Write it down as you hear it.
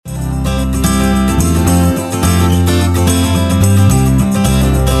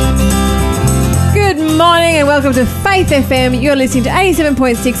welcome to Faith FM. You're listening to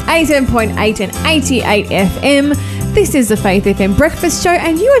 87.6, 87.8 and 88 FM. This is the Faith FM Breakfast Show,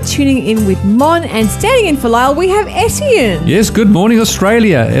 and you are tuning in with Mon, and standing in for Lyle, we have Etienne. Yes, good morning,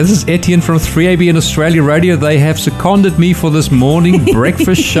 Australia. This is Etienne from 3ABN Australia Radio. They have seconded me for this morning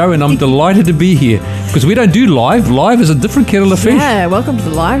breakfast show, and I'm delighted to be here because we don't do live. Live is a different kettle of fish. Yeah, welcome to the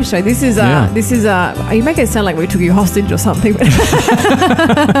live show. This is you make it sound like we took you hostage or something.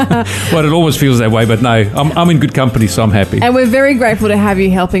 Well, it always feels that way, but no, I'm in good company, so I'm happy. And we're very grateful to have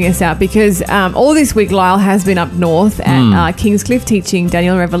you helping us out because all this week Lyle has been up north at Kingscliff teaching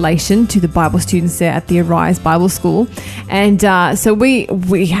Daniel Revelation to the Bible students there at the Arise Bible School. And so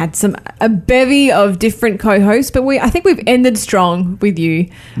we had a bevy of different co-hosts, but I think we've ended strong with you.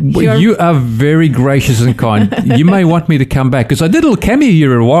 Well, you are very gracious and kind. You may want me to come back because I did a little cameo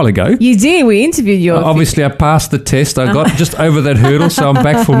here a while ago. You did. We interviewed you. Obviously, I passed the test. I got just over that hurdle, so I'm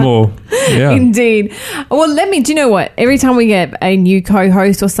back for more. Yeah. Indeed. Well, do you know what? Every time we get a new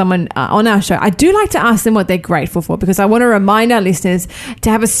co-host or someone on our show, I do like to ask them what they're grateful for because I want to remind our listeners to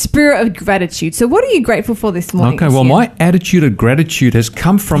have a spirit of gratitude. So what are you grateful for this morning? Okay, well, my attitude of gratitude has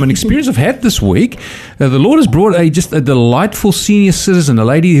come from an experience I've had this week. The Lord has brought just a delightful senior citizen, a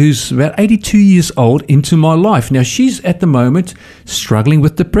lady who's about 82 years old, into my life. Now, she's at the moment struggling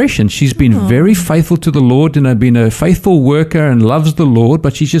with depression. She's been very faithful to the Lord and been a faithful worker and loves the Lord,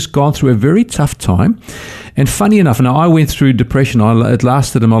 but she's just gone through a very tough time. And funny enough, now I went through depression. It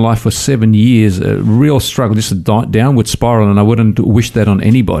lasted in my life for 7 years, a real struggle, just a downward spiral, and I wouldn't wish that on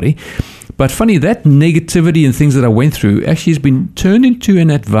anybody. But funny, that negativity and things that I went through actually has been turned into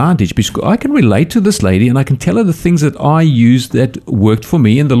an advantage because I can relate to this lady and I can tell her the things that I used that worked for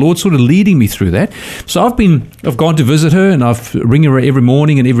me, and the Lord's sort of leading me through that. So I've gone to visit her, and I've ring her every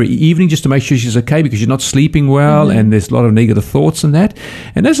morning and every evening just to make sure she's okay because she's not sleeping well and there's a lot of negative thoughts and that.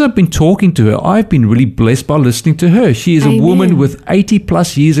 And as I've been talking to her, I've been really blessed by listening to her. She is a woman with 80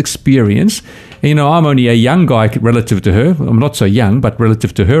 plus years experience. And, you know, I'm only a young guy relative to her. I'm not so young, but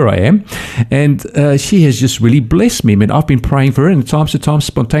relative to her I am. And she has just really blessed me. I mean, I've been praying for her, and time to time,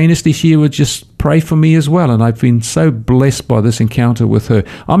 spontaneously, she would just pray for me as well. And I've been so blessed by this encounter with her.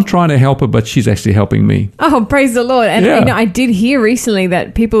 I'm trying to help her, but she's actually helping me. Oh, praise the Lord. And you know, I did hear recently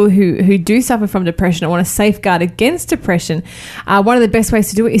that people who do suffer from depression or want to safeguard against depression, one of the best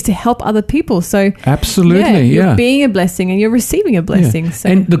ways to do it is to help other people. So absolutely, you're being a blessing and you're receiving a blessing. Yeah. So.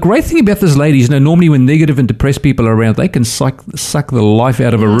 And the great thing about this lady is, you know, normally when negative and depressed people are around, they can suck the life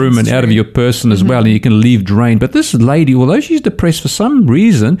out of a room and out of your person as well, and you can leave drained. But this lady, although she's depressed for some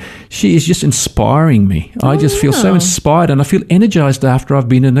reason, she is just inspiring me. I just feel so inspired, and I feel energized after I've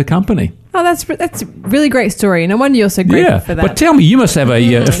been in her company. Oh, that's a really great story. No wonder you're so grateful for that. But tell me, you must have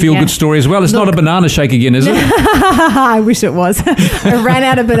a feel-good story as well. It's not a banana shake again, is it? I wish it was. I ran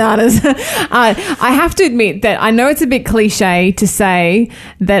out of bananas. I have to admit that I know it's a bit cliche to say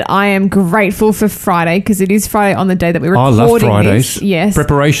that I am grateful for Friday because it is Friday on the day that we're recording I love Fridays. this. Yes.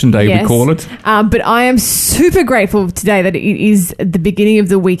 Preparation day, we call it. But I am super grateful today that it is the beginning of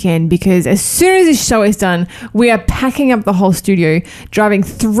the weekend because as soon as this show is done, we are packing up the whole studio, driving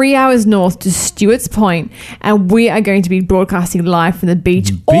 3 hours north to Stewart's Point, and we are going to be broadcasting live from the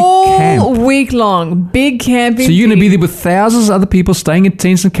beach all week long. Big camping. So you're going to be there with thousands of other people staying in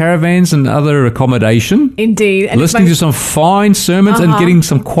tents and caravans and other accommodation. Indeed. And listening to some fine sermons and getting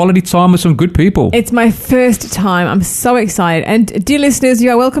some quality time with some good people. It's my first time. I'm so excited. And dear listeners,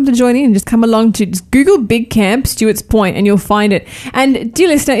 you are welcome to join in. Just come along to just Google Big Camp Stewart's Point and you'll find it. And dear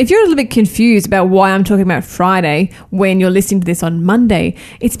listener, if you're a little bit confused about why I'm talking about Friday when you're listening to this on Monday,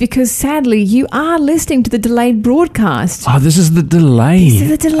 it's because sadly, you are listening to the delayed broadcast. Oh, this is the delay. This is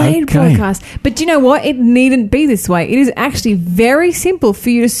the delayed broadcast. But do you know what? It needn't be this way. It is actually very simple for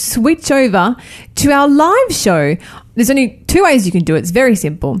you to switch over to our live show. There's only two ways you can do it. It's very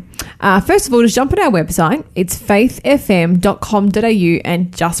simple. First of all, just jump on our website. It's faithfm.com.au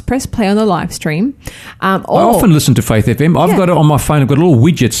and just press play on the live stream. I often listen to Faith FM. I've got it on my phone. I've got a little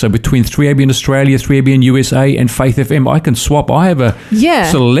widget. So between 3ABN Australia, 3ABN USA and Faith FM, I can swap. I have a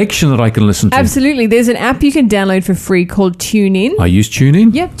selection that I can listen to. Absolutely. There's an app you can download for free called TuneIn. I use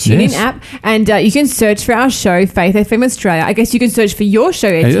TuneIn. Yep, TuneIn app. And you can search for our show, Faith FM Australia. I guess you can search for your show,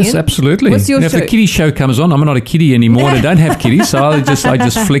 Etienne. Yes, absolutely. What's your show? If the kiddie show comes on, I'm not a kiddie anymore. I don't have kiddies, so I just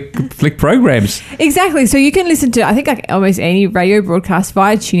flick programs. Exactly. So you can listen to, I think, like almost any radio broadcast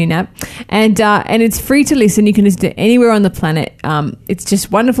via TuneIn app, and it's free to listen. You can listen to anywhere on the planet. It's just a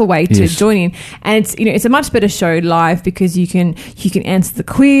wonderful way to join in, and it's a much better show live because you can answer the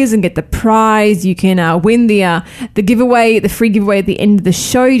quiz and get the prize. You can win the giveaway, the free giveaway at the end of the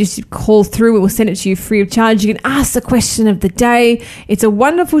show. You just call through. We will send it to you free of charge. You can ask the question of the day. It's a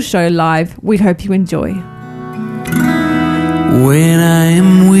wonderful show live. We hope you enjoy. when I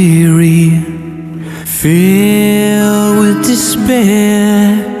am weary, filled with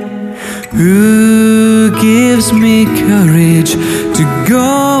despair? Who gives me courage to go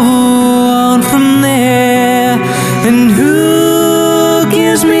on from there? And who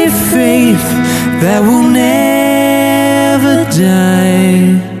gives me faith that will never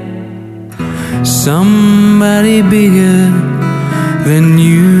die? Somebody bigger than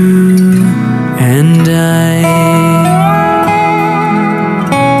you and I.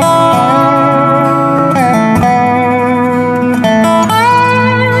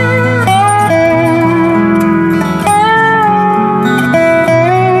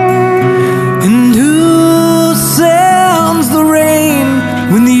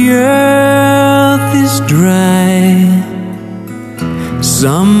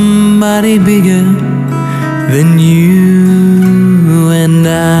 Somebody bigger than you and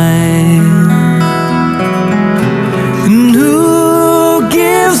I. And who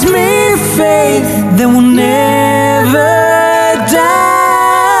gives me faith that will never die?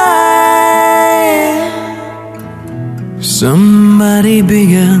 Somebody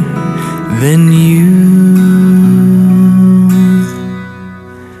bigger than you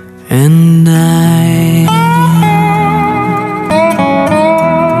and I.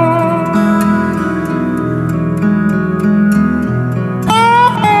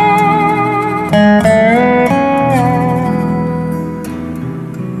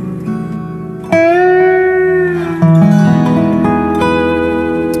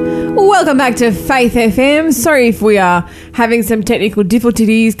 Welcome back to Faith FM. Sorry if we are having some technical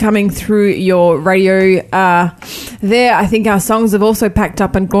difficulties coming through your radio there. I think our songs have also packed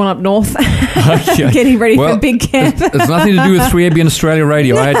up and gone up north, getting ready for big camp. It's nothing to do with 3ABN Australia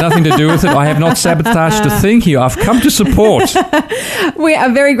Radio. I had nothing to do with it. I have not sabotaged a thing here. I've come to support. We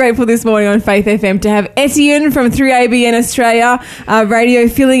are very grateful this morning on Faith FM to have Etienne from 3ABN Australia Radio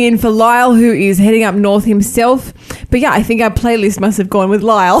filling in for Lyle, who is heading up north himself. But yeah, I think our playlist must have gone with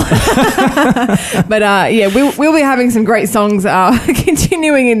Lyle. But yeah, we'll be having some great songs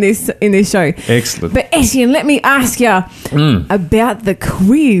continuing in this show. Excellent. But Etienne, let me ask you about the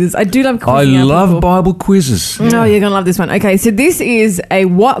quiz. I do love quizzing. I love Bible quizzes. Oh, you're going to love this one. Okay, so this is a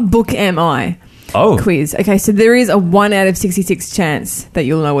What Book Am I? Quiz. Okay, so there is a 1 out of 66 chance that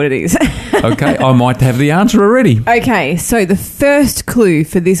you'll know what it is. Okay, I might have the answer already. Okay, so the first clue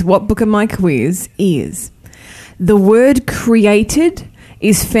for this What Book Am I quiz is the word created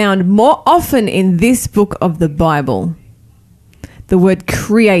is found more often in this book of the Bible. The word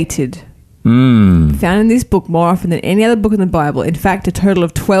created found in this book more often than any other book in the Bible. In fact, a total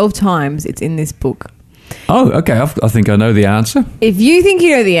of 12 times it's in this book. Oh, okay. I think I know the answer. If you think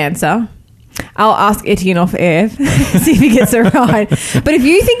you know the answer, I'll ask Etienne off air, see if he gets it right. But if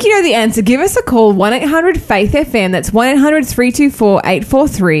you think you know the answer, give us a call, 1-800-FAITH-FM. That's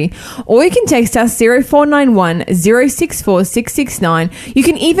 1-800-324-843. Or you can text us 0491 064 669. You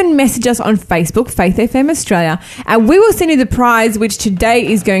can even message us on Facebook, Faith FM Australia. And we will send you the prize, which today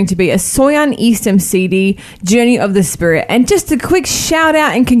is going to be a Soyan Eastham CD, Journey of the Spirit. And just a quick shout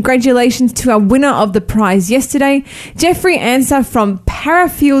out and congratulations to our winner of the prize yesterday, Jeffrey Answer from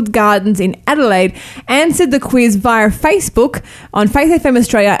Parafield Gardens in Adelaide, answered the quiz via Facebook on Faith FM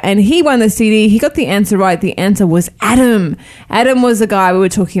Australia, and he won the CD. He got the answer right. The answer was Adam. Adam was the guy we were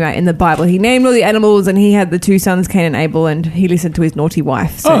talking about in the Bible. He named all the animals, and he had the two sons, Cain and Abel, and he listened to his naughty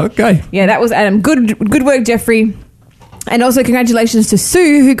wife. So, okay. Yeah, that was Adam. Good work, Jeffrey. And also congratulations to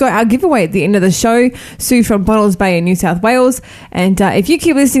Sue, who got our giveaway at the end of the show. Sue from Bonnells Bay in New South Wales. And if you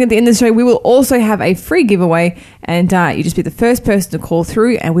keep listening at the end of the show, we will also have a free giveaway. And you just be the first person to call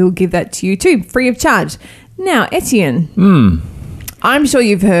through, and we will give that to you too, free of charge. Now, Etienne, I'm sure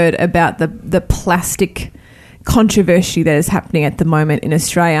you've heard about the plastic controversy that is happening at the moment in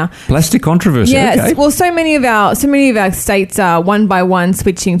Australia. Plastic controversy. Yeah, okay. Well, so many of our states are one by one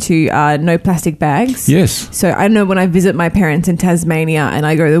switching to no plastic bags. Yes. So I know when I visit my parents in Tasmania and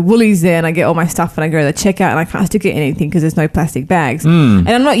I go to the Woolies there and I get all my stuff and I go to the checkout and I can't stick it in anything because there's no plastic bags. And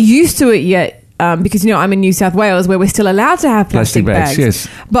I'm not used to it yet. Because, I'm in New South Wales where we're still allowed to have plastic bags. Yes.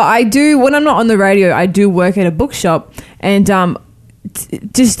 But I do, when I'm not on the radio, I do work at a bookshop, and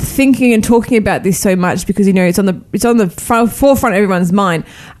just thinking and talking about this so much because it's on the forefront of everyone's mind.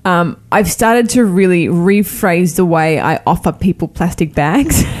 I've started to really rephrase the way I offer people plastic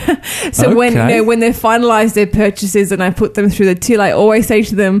bags. So when they finalize their purchases and I put them through the till, I always say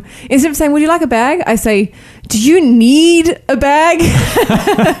to them, instead of saying, "Would you like a bag?" I say, "Do you need a bag?"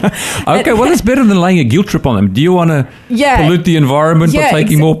 Okay, well, it's better than laying a guilt trip on them. Do you want to pollute the environment by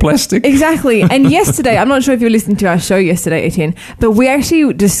taking more plastic? Exactly. And yesterday, I'm not sure if you listened to our show yesterday, Etienne, but we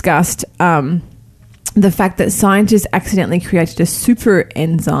actually discussed the fact that scientists accidentally created a super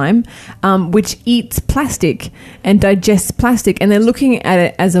enzyme which eats plastic and digests plastic, and they're looking at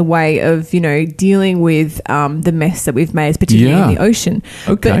it as a way of, you know, dealing with the mess that we've made, particularly in the ocean.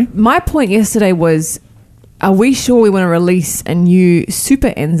 Okay. But my point yesterday was, are we sure we want to release a new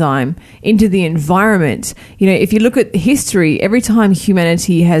super enzyme into the environment? You know, if you look at history, every time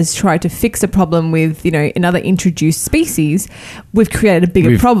humanity has tried to fix a problem with, you know, another introduced species, we've created a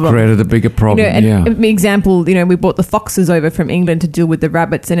bigger problem. We've created a bigger problem, You know, an example, you know, we brought the foxes over from England to deal with the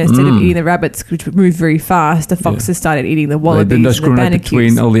rabbits, and instead of eating the rabbits, which would move very fast, the foxes started eating the wallabies They and the discriminate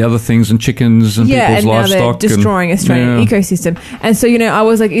between all the other things and chickens and people's livestock. Now they're destroying Australian ecosystem. And so, you know, I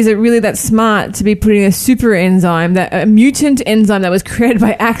was like, is it really that smart to be putting a super enzyme, a mutant enzyme that was created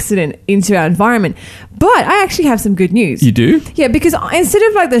by accident, into our environment? But I actually have some good news. You do? Yeah, because instead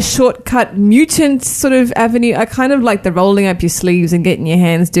of like the shortcut mutant sort of avenue, I kind of like the rolling up your sleeves and getting your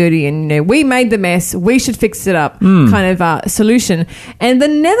hands dirty and, you know, we made the mess, we should fix it up kind of solution. And the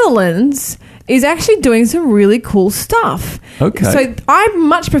Netherlands is actually doing some really cool stuff. Okay. So I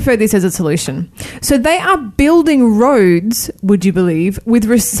much prefer this as a solution. So they are building roads, would you believe, with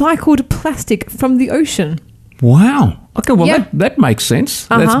recycled plastic from the ocean. Wow. Okay, well, that makes sense.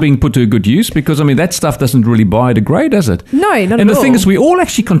 That's being put to a good use because, I mean, that stuff doesn't really biodegrade, does it? No, not at all. And the thing is, we all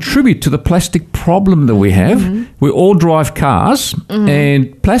actually contribute to the plastic problem that we have. We all drive cars,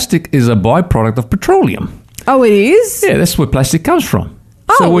 and plastic is a byproduct of petroleum. Oh, it is? Yeah, that's where plastic comes from.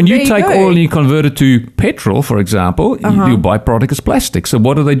 Oh, so when you there take go. oil and you convert it to petrol, for example, your byproduct is plastic. So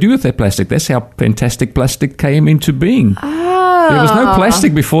what do they do with that plastic? That's how fantastic plastic came into being. There was no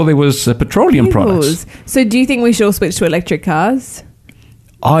plastic before there was petroleum products. So do you think we should all switch to electric cars?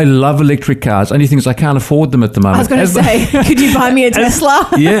 I love electric cars. Only thing is I can't afford them at the moment. I was going to say, could you buy me a Tesla?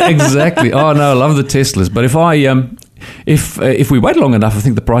 Yeah, exactly. Oh, no, I love the Teslas. But if we wait long enough, I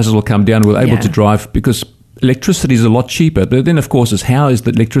think the prices will come down. We're able to drive because electricity is a lot cheaper. But then, of course, is how is the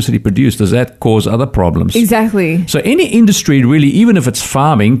electricity produced? Does that cause other problems? Exactly. So any industry really, even if it's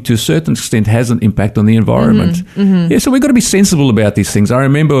farming, to a certain extent has an impact on the environment. Yeah, so we've got to be sensible about these things. I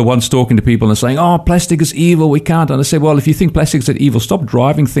remember once talking to people and saying, oh, plastic is evil, we can't. And I said, well, if you think plastic is evil, stop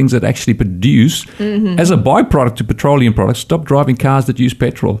driving things that actually produce, as a byproduct to petroleum products, stop driving cars that use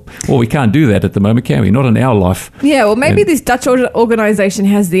petrol. Well, we can't do that at the moment, can we? Not in our life. Yeah, well, maybe this Dutch organisation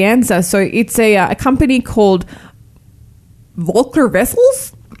has the answer. So it's a company called Volker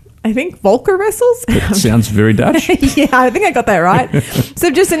Wessels. I think Volker Wessels. That sounds very Dutch. Yeah, I think I got that right. So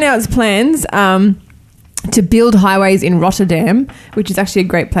they've just announced plans to build highways in Rotterdam, which is actually a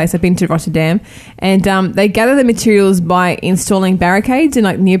great place. I've been to Rotterdam. And they gather the materials by installing barricades in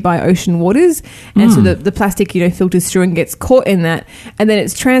like nearby ocean waters. And so the plastic, you know, filters through and gets caught in that. And then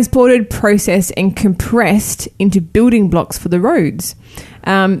it's transported, processed and compressed into building blocks for the roads.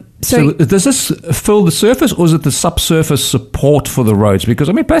 So does this fill the surface or is it the subsurface support for the roads? Because,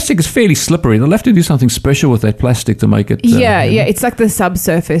 I mean, plastic is fairly slippery. They'll have to do something special with that plastic to make it... Yeah, it's like the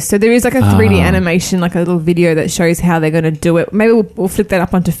subsurface. So there is like a 3D animation, like a little video that shows how they're going to do it. Maybe we'll flick that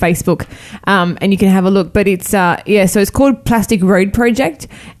up onto Facebook and you can have a look. But it's, so it's called Plastic Road Project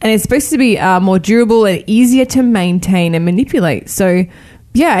and it's supposed to be more durable and easier to maintain and manipulate. So...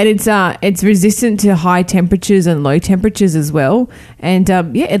 yeah, and it's resistant to high temperatures and low temperatures as well. And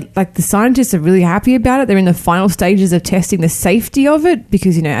like the scientists are really happy about it. They're in the final stages of testing the safety of it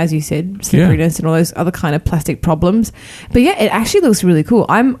because, you know, as you said, slipperiness and all those other kind of plastic problems. But yeah, it actually looks really cool.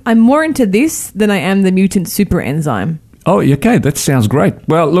 I'm more into this than I am the mutant super enzyme. Oh, okay. That sounds great.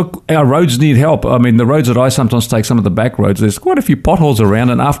 Well, look, our roads need help. I mean, the roads that I sometimes take, some of the back roads, there's quite a few potholes around,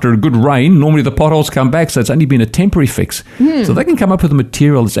 and after a good rain, normally the potholes come back, so it's only been a temporary fix. So they can come up with a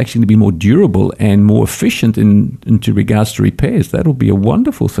material that's actually going to be more durable and more efficient into regards to repairs. That'll be a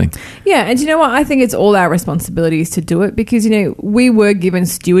wonderful thing. Yeah, and you know what? I think it's all our responsibilities to do it because, you know, we were given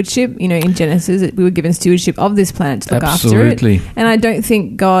stewardship, you know, in Genesis, we were given stewardship of this planet to look after it. And I don't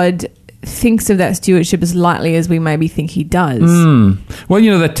think God thinks of that stewardship as lightly as we maybe think he does. Well, you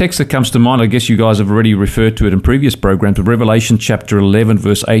know, that text that comes to mind, I guess you guys have already referred to it in previous programs, but Revelation chapter 11,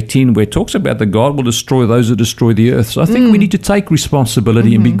 verse 18, where it talks about that God will destroy those who destroy the earth. So I think we need to take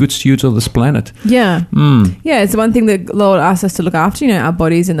responsibility and be good stewards of this planet. Yeah. Yeah, it's the one thing that the Lord asks us to look after, you know, our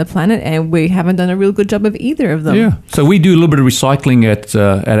bodies and the planet, and we haven't done a real good job of either of them. Yeah. So we do a little bit of recycling at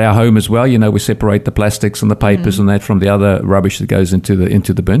our home as well. You know, we separate the plastics and the papers and that from the other rubbish that goes into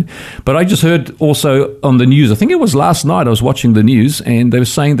the bin. But I just heard also on the news, I think it was last night, I was watching the news, and they were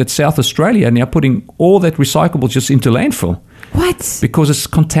saying that South Australia are now putting all that recyclable just into landfill. What? Because it's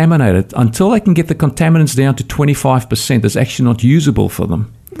contaminated. Until they can get the contaminants down to 25%, it's actually not usable for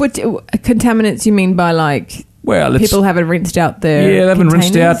them. What contaminants you mean by like Well, people haven't rinsed out their they haven't rinsed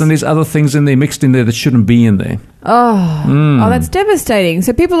containers. out, and there's other things in there mixed in there that shouldn't be in there. Oh, that's devastating.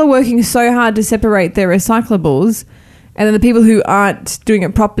 So people are working so hard to separate their recyclables, and then the people who aren't doing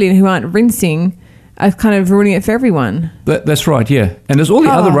it properly and who aren't rinsing are kind of ruining it for everyone. That's right, yeah. And there's all the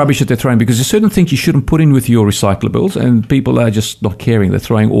other rubbish that they're throwing, because there's certain things you shouldn't put in with your recyclables, and people are just not caring. They're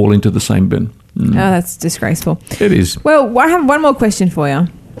throwing all into the same bin. Oh, that's disgraceful. It is. Well, I have one more question for you.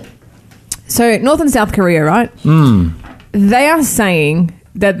 So North and South Korea, right? They are saying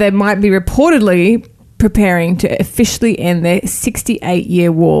that they might be reportedly preparing to officially end their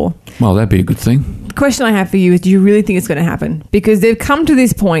 68-year war. Well, that'd be a good thing. The question I have for you is, do you really think it's going to happen? Because they've come to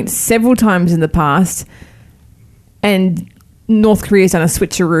this point several times in the past, and North Korea's done a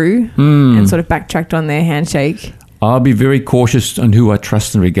switcheroo and sort of backtracked on their handshake. I'll be very cautious on who I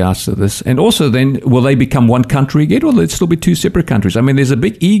trust in regards to this. And also then, will they become one country again, or will it still be two separate countries? I mean, there's a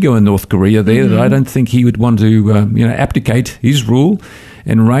big ego in North Korea there that I don't think he would want to abdicate his rule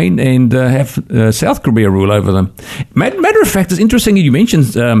and reign and have South Korea rule over them. Matter of fact, it's interesting you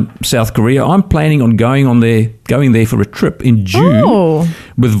mentioned South Korea. I'm planning on going there for a trip in June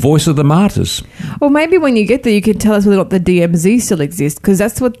with Voice of the Martyrs. Well, maybe when you get there, you could tell us whether or not the DMZ still exists, because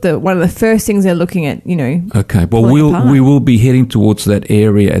that's what one of the first things they're looking at. Okay. Well, we will be heading towards that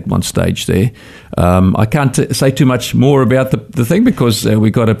area at one stage there. I can't say too much more about the thing, because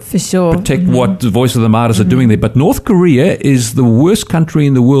we've got to protect what the Voice of the Martyrs are doing there. But North Korea is the worst country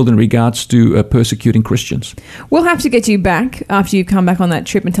in the world in regards to persecuting Christians. We'll have to get you back after you come back on that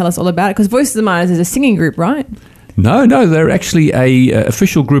trip and tell us all about it, because Voice of the Martyrs is a singing group, right? No, they're actually a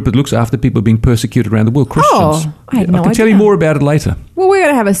official group that looks after people being persecuted around the world, Christians. Oh, I had no idea. I can tell you more about it later. Well, we're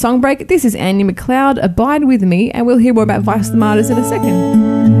going to have a song break. This is Andy McLeod, Abide With Me, and we'll hear more about Voice of the Martyrs in a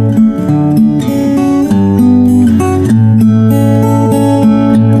second.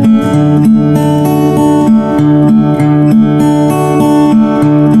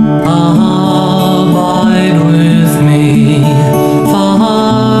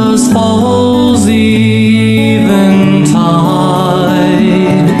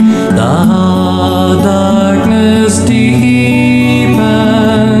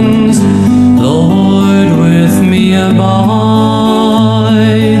 Lord, with me abide.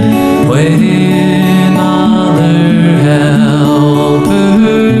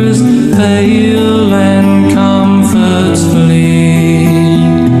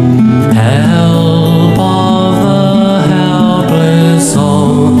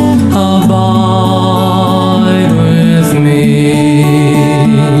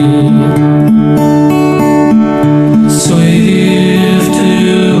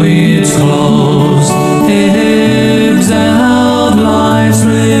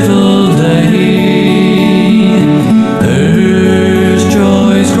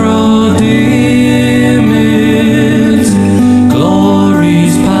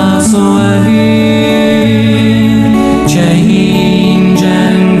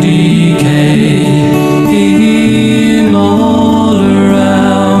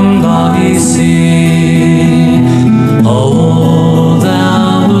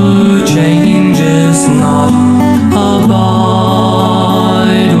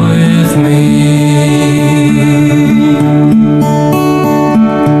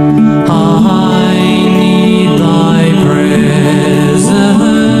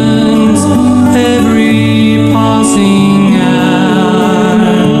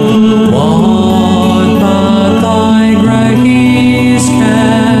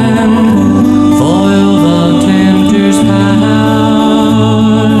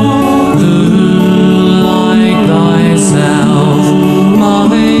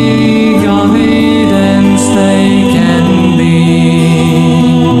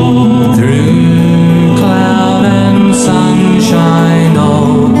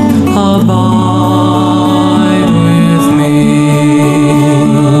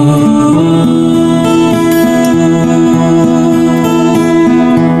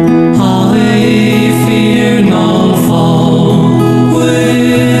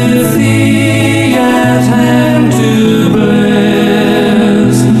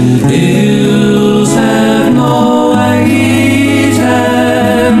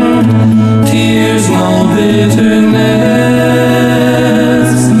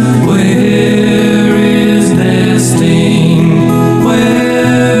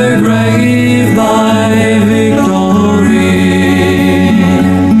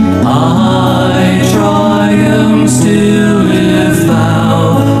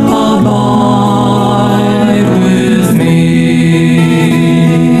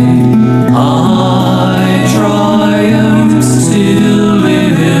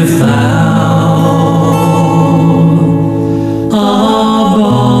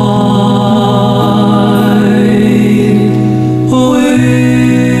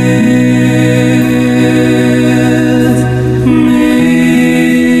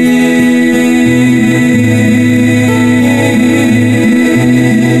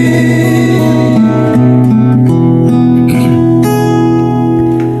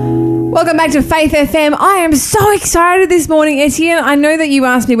 back to Faith FM. I am so excited this morning, Etienne. I know that you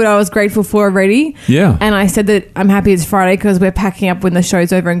asked me what I was grateful for already. Yeah. And I said that I'm happy it's Friday because we're packing up when the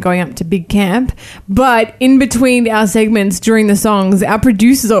show's over and going up to Big Camp. But in between our segments during the songs, our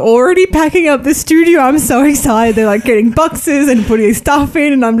producers are already packing up the studio. I'm so excited. They're like getting boxes and putting stuff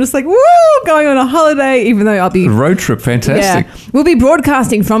in. And I'm just like, woo, going on a holiday, even though I'll be... Road trip, fantastic. Yeah. We'll be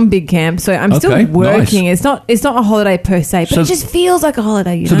broadcasting from Big Camp. So I'm still working. Nice. It's not a holiday per se, but it just feels like a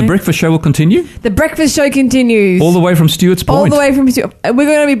holiday, you know? So the breakfast show will continue? The breakfast show continues. All the way from Stewart's Point? All the way from Stewart's Point. We're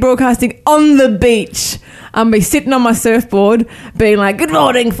going to be broadcasting on the beach. I'm be sitting on my surfboard being like, good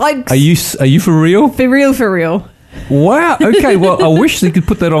morning, folks. Are you for real? For real, for real. Wow. Okay, well, I wish they could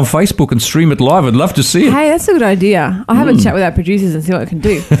put that on Facebook and stream it live. I'd love to see it. Hey, that's a good idea. I'll have a chat with our producers and see what I can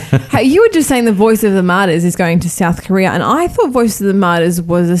do. Hey, you were just saying the Voice of the Martyrs is going to South Korea, and I thought Voice of the Martyrs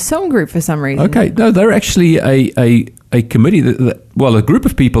was a song group for some reason. Okay, no, they're actually a committee, a group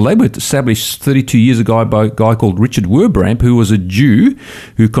of people. They were established 32 years ago by a guy called Richard Wurbrand, who was a Jew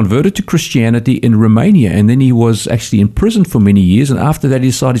who converted to Christianity in Romania, and then he was actually in prison for many years, and after that he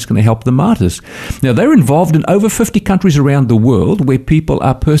decided he's going to help the martyrs. Now, they're involved in over 50 countries around the world where people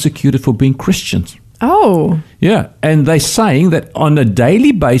are persecuted for being Christians. Oh. Yeah, and they're saying that on a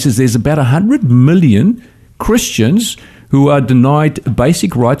daily basis there's about 100 million Christians who are denied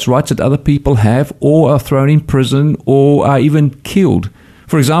basic rights that other people have, or are thrown in prison, or are even killed.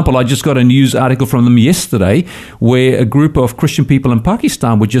 For example, I just got a news article from them yesterday where a group of Christian people in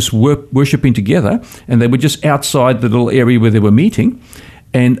Pakistan were just worshipping together, and they were just outside the little area where they were meeting,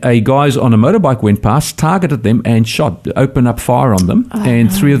 and a guy on a motorbike went past, targeted them and opened up fire on them,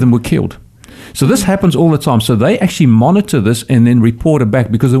 and 3 of them were killed. So this happens all the time. So they actually monitor this and then report it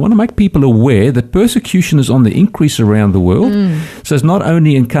back because they want to make people aware that persecution is on the increase around the world. So it's not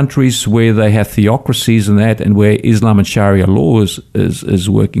only in countries where they have theocracies and that, and where Islam and Sharia law is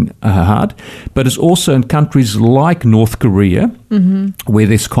working hard, but it's also in countries like North Korea, where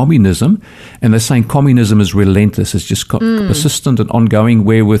there's communism, and they're saying communism is relentless. It's just persistent and ongoing,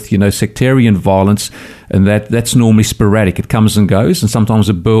 where with, sectarian violence, and that's normally sporadic. It comes and goes, and sometimes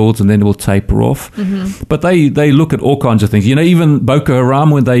it builds and then it will taper off. But they look at all kinds of things. Even Boko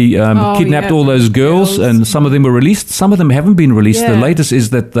Haram, when they kidnapped all those girls, and some of them were released, some of them haven't been released. The latest is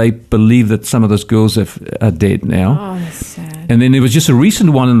that they believe that some of those girls are dead now. Oh, that's sad. And then there was just a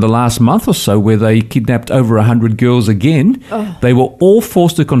recent one in the last month or so where they kidnapped over 100 girls again. They were all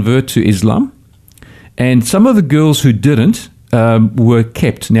forced to convert to Islam, and some of the girls who didn't were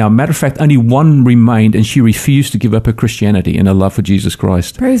kept. Now, matter of fact, only one remained, and she refused to give up her Christianity and her love for Jesus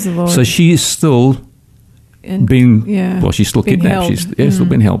Christ. Praise the Lord. So she is still she's still kidnapped. Held. She's still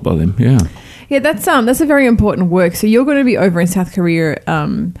been held by them. Yeah. Yeah, that's a very important work. So you're going to be over in South Korea.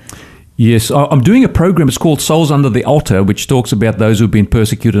 Yes, I'm doing a program. It's called Souls Under the Altar, which talks about those who've been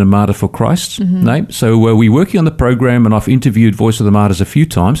persecuted and martyred for Christ's name. So we're working on the program, and I've interviewed Voice of the Martyrs a few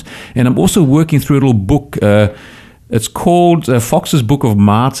times, and I'm also working through a little book. It's called Fox's Book of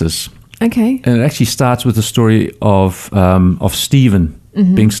Martyrs. Okay. And it actually starts with the story of Stephen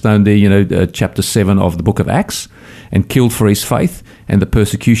being stoned there, chapter 7 of the book of Acts, and killed for his faith, and the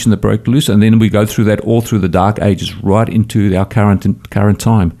persecution that broke loose. And then we go through that all through the dark ages right into our current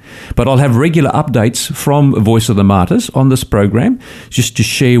time. But I'll have regular updates from Voice of the Martyrs on this program, just to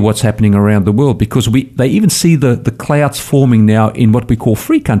share what's happening around the world, because they even see the clouds forming now in what we call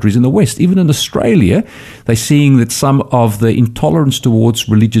free countries in the West. Even in Australia, they're seeing that some of the intolerance towards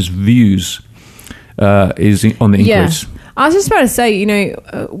religious views is on the increase. I was just about to say,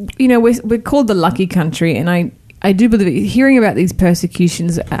 we're called the lucky country, and I do believe hearing about these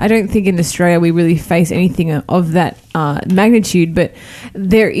persecutions, I don't think in Australia we really face anything of that magnitude, but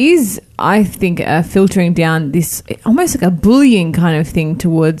there is, I think, filtering down this almost like a bullying kind of thing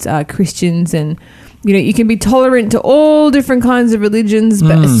towards Christians, and you can be tolerant to all different kinds of religions,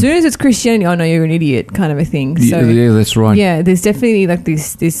 but as soon as it's Christianity, oh no, you're an idiot, kind of a thing. So, yeah, that's right. Yeah, there's definitely like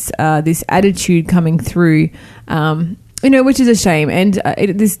this attitude coming through. Which is a shame. And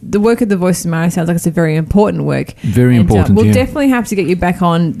the work of the Voice of Mara sounds like it's a very important work. Very important, We'll definitely have to get you back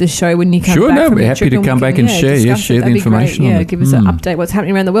on the show when you come back from your we're happy trip, to come back and share the information on it. Give us an update what's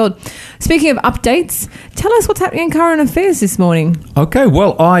happening around the world. Speaking of updates, tell us what's happening in current affairs this morning. Okay,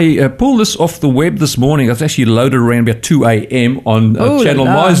 well, I pulled this off the web this morning. I was actually loaded around about 2 a.m. on Channel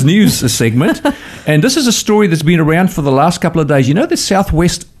 9's news segment. And this is a story that's been around for the last couple of days. The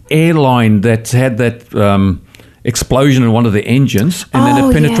Southwest airline that had that... explosion in one of the engines, and then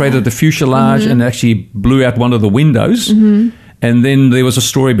it penetrated the fuselage and actually blew out one of the windows. And then there was a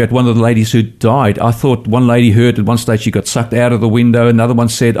story about one of the ladies who died. I thought one lady heard at one stage she got sucked out of the window. Another one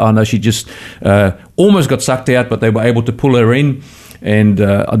said, oh no, she just almost got sucked out, but they were able to pull her in. And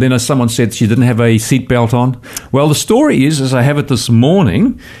then someone said she didn't have a seatbelt on. Well, the story is, as I have it this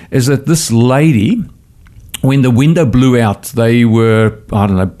morning, is that this lady, when the window blew out, they were,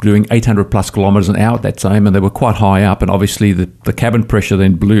 doing 800 plus kilometers an hour at that time, and they were quite high up, and obviously the cabin pressure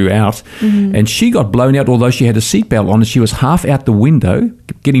then blew out, and she got blown out, although she had a seatbelt on, and she was half out the window,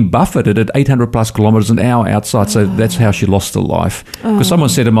 getting buffeted at 800 plus kilometers an hour outside, so that's how she lost her life. Because someone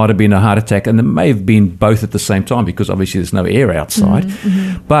said it might have been a heart attack, and it may have been both at the same time, because obviously there's no air outside.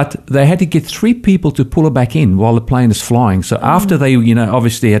 But they had to get 3 people to pull her back in while the plane is flying. So after they,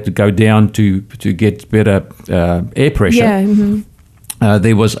 obviously had to go down to get better air pressure,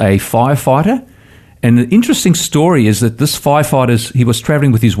 there was a firefighter. And the interesting story is that this firefighter, he was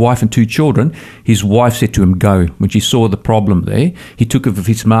traveling with his wife and 2 children. His wife said to him, go. When she saw the problem there, he took off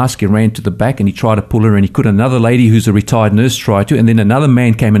his mask and ran to the back, and he tried to pull her, and he could. Another lady who's a retired nurse tried to, and then another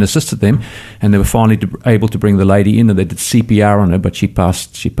man came and assisted them, and they were finally able to bring the lady in, and they did CPR on her, but she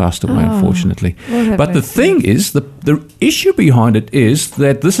passed away, unfortunately. But the thing is, the issue behind it is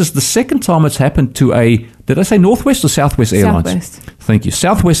that this is the second time it's happened to did I say Northwest or Southwest Airlines? Southwest. Thank you.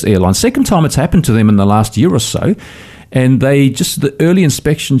 Southwest Airlines. Second time it's happened to them in the last year or so. And the early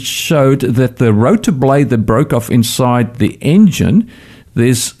inspection showed that the rotor blade that broke off inside the engine,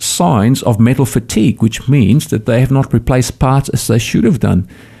 there's signs of metal fatigue, which means that they have not replaced parts as they should have done.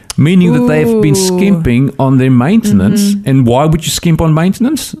 Meaning that they have been skimping on their maintenance. And why would you skimp on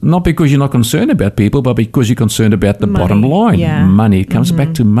maintenance? Not because you're not concerned about people, but because you're concerned about the bottom line. Yeah. Money. It comes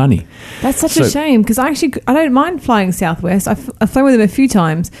back to money. That's such a shame, because I don't mind flying Southwest. I've flown with them a few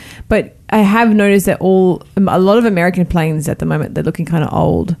times, but I have noticed that a lot of American planes at the moment, they're looking kind of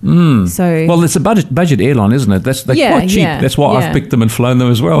old. So, well, it's a budget airline, isn't it? They're quite cheap. That's why I've picked them and flown them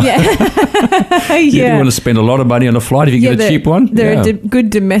as well. Yeah. You don't want to spend a lot of money on a flight if you get a cheap one. They're a good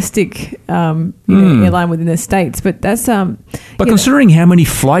domestic airline within the States, but that's But considering how many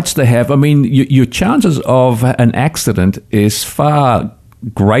flights they have, I mean, your chances of an accident is far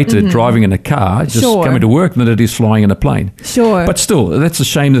greater driving in a car, just coming to work, than it is flying in a plane. Sure. But still, that's a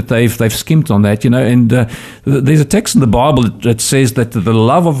shame that they've skimped on that, And there's a text in the Bible that says that the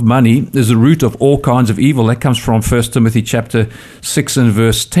love of money is the root of all kinds of evil. That comes from 1 Timothy chapter 6 and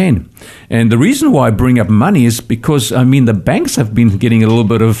verse 10. And the reason why I bring up money is because, the banks have been getting a little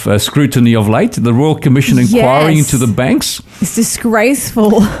bit of scrutiny of late. The Royal Commission inquiring into the banks. It's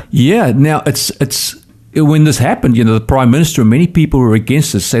disgraceful. Yeah. Now, it's when this happened, the Prime Minister and many people who were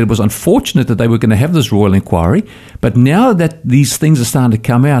against this said it was unfortunate that they were going to have this royal inquiry. But now that these things are starting to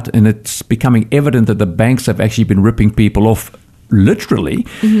come out and it's becoming evident that the banks have actually been ripping people off, literally,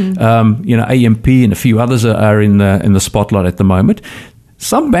 AMP and a few others are in the spotlight at the moment.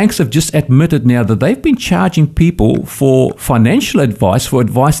 Some banks have just admitted now that they've been charging people for financial advice for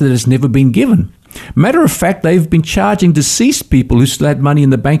advice that has never been given. Matter of fact, they've been charging deceased people who still had money in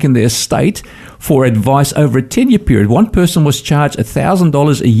the bank in their estate for advice over a 10-year period. One person was charged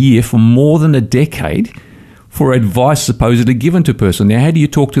 $1,000 a year for more than a decade for advice supposedly given to a person. Now, how do you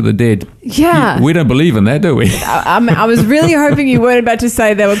talk to the dead? Yeah. We don't believe in that, do we? I was really hoping you weren't about to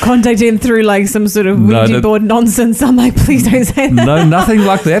say they were contacting him through like some sort of Ouija board nonsense. I'm like, please don't say that. No, nothing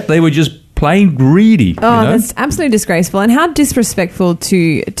like that. They were just plain greedy. That's absolutely disgraceful. And how disrespectful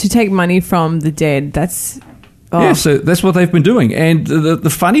to take money from the dead. Yeah, so that's what they've been doing. And the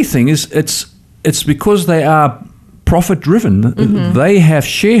funny thing is it's because they are profit-driven. They have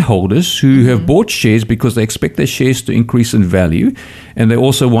shareholders who have bought shares because they expect their shares to increase in value, and they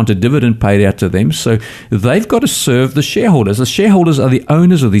also want a dividend paid out to them. So they've got to serve the shareholders. The shareholders are the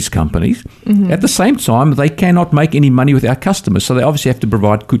owners of these companies. At the same time, they cannot make any money without customers, so they obviously have to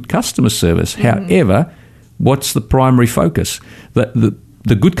provide good customer service. However, what's the primary focus?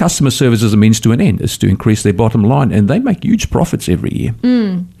 The good customer service is a means to an end, is to increase their bottom line, and they make huge profits every year.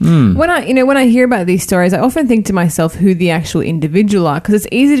 When I hear about these stories, I often think to myself who the actual individual are, because it's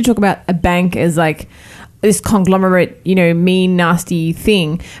easy to talk about a bank as like this conglomerate, mean, nasty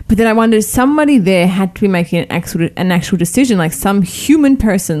thing. But then I wonder, somebody there had to be making an actual decision, like some human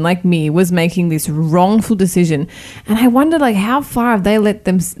person like me was making this wrongful decision. And I wonder, like, how far have they let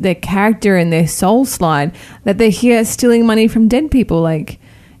their character and their soul slide that they're here stealing money from dead people? Like,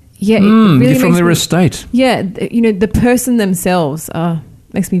 yeah, it really from their estate. Yeah, the person themselves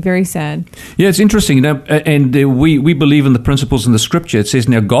makes me very sad. Yeah, it's interesting. And we believe in the principles in the scripture. It says,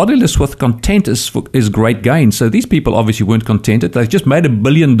 now godliness with content is great gain. So these people obviously weren't contented. They've just made $1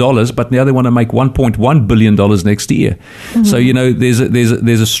 billion, but now they want to make $1.1 billion next year. So,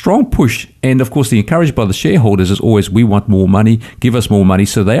 there's a strong push. And of course, the encouragement by the shareholders is always, we want more money, give us more money.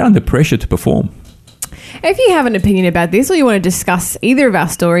 So they are under pressure to perform. If you have an opinion about this or you want to discuss either of our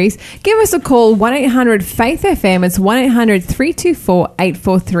stories, give us a call, 1-800-FAITH-FM. It's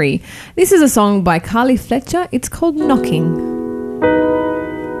 1-800-324-843. This is a song by Carly Fletcher. It's called Knocking.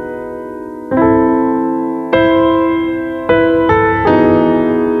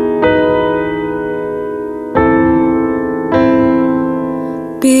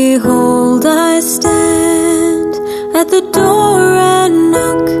 Behold, I stand at the door and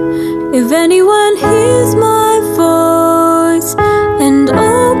knock. If anyone hears my voice and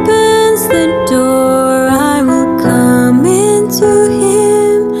opens the door, I will come into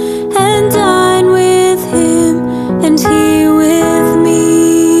him and dine with him and he with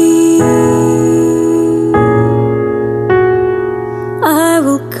me. I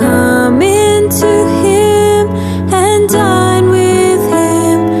will come into him and dine with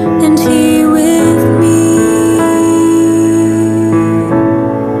him and he with me.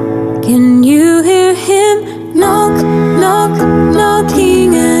 Can you hear him knock, knock,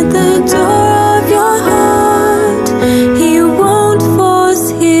 knocking at the door of your heart? He won't force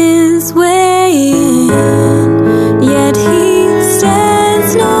his way in, yet he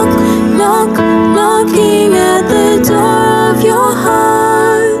stands knock, knock, knocking at the door of your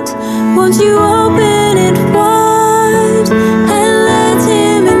heart. Won't you open it wide and let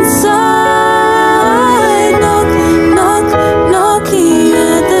him inside? Knock, knock, knocking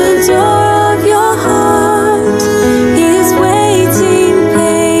at the door of your heart. He's waiting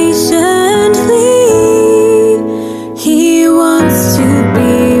patiently. He wants to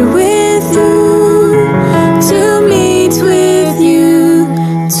be with you, to meet with you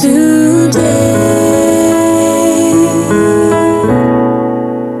today.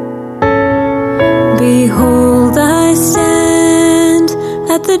 Behold, I stand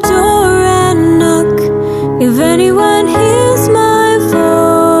at the door and knock. If anyone hears my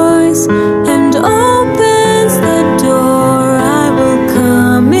voice and opens the door, I will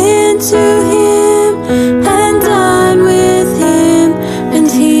come into him and dine with him and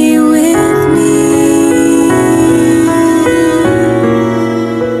he with me.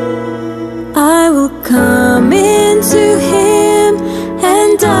 I will come into him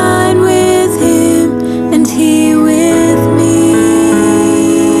and dine with him and he with me.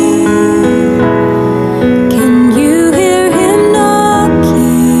 Can you hear him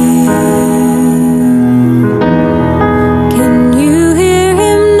knocking? Can you hear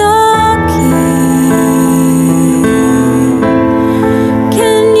him knocking?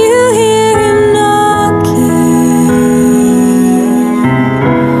 Can you hear him knocking?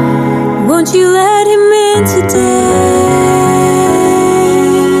 Won't you let him in today?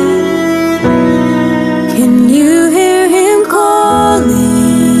 Can you hear him calling?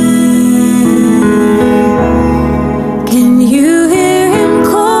 Can you hear him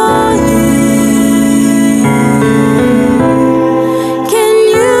calling? Can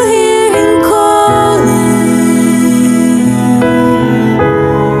you hear him calling?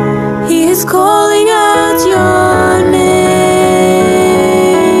 He is calling out your name.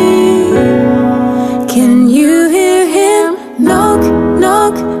 Can you hear him knock,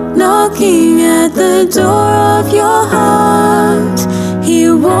 knock, knocking at the door of your heart? He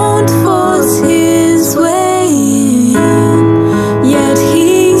won't force his way in, yet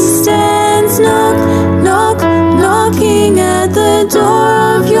he stands knock, knock, knocking at the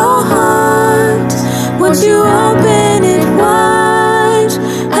door of your heart. Won't you open it wide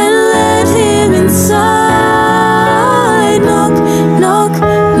and let him inside? Knock, knock,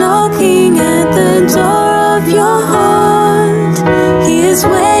 knocking at the door of your heart. He is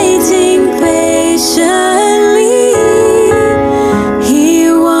waiting patiently. He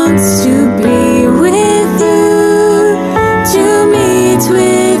wants to be with you, to meet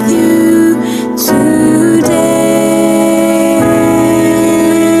with you today.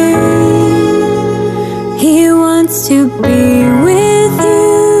 He wants to be with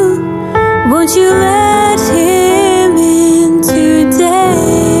you. Won't you let him in today?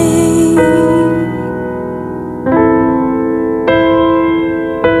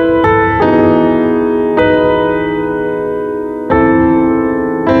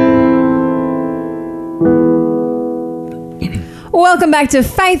 Welcome back to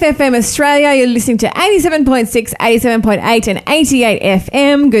Faith FM Australia. You're listening to 87.6, 87.8 and 88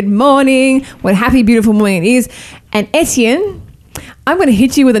 FM. Good morning. What a happy, beautiful morning it is. And Etienne, I'm going to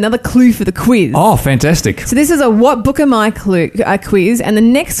hit you with another clue for the quiz. Oh, fantastic. So this is a What Book Am I quiz. And the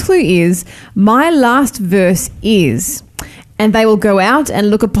next clue is, my last verse is, and they will go out and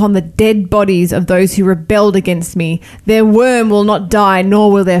look upon the dead bodies of those who rebelled against me. Their worm will not die,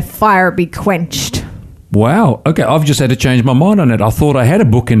 nor will their fire be quenched. Wow. Okay, I've just had to change my mind on it. I thought I had a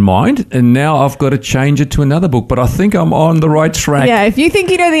book in mind, and now I've got to change it to another book. But I think I'm on the right track. Yeah, if you think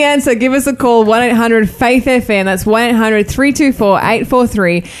you know the answer, give us a call, 1-800-FAITH-FM. That's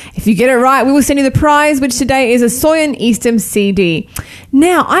 1-800-324-843. If you get it right, we will send you the prize, which today is a Soyan Eastham CD.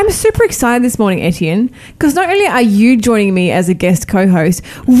 Now, I'm super excited this morning, Etienne, because not only are you joining me as a guest co-host,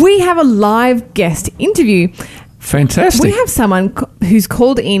 we have a live guest interview. Fantastic. We have someone who's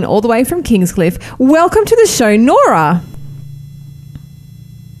called in all the way from Kingscliff. Welcome to the show, Nora.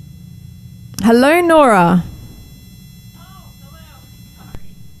 Hello, Nora.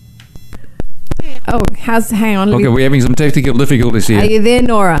 Oh, hang on. Okay, we're having some technical difficulties here. Are you there,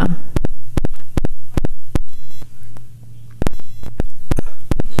 Nora?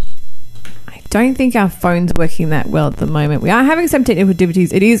 I don't think our phone's working that well at the moment. We are having some technical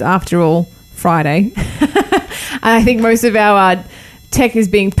difficulties. It is, after all, Friday. And I think most of our tech is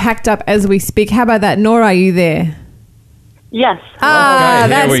being packed up as we speak. How about that? Nora, are you there? Yes. Ah, Okay,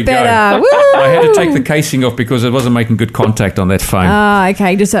 there that's we better. go. Woo! I had to take the casing off because it wasn't making good contact on that phone. Ah,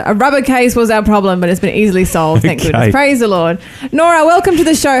 okay. Just a rubber case was our problem, but it's been easily solved. Thank Okay. goodness. Praise the Lord. Nora, welcome to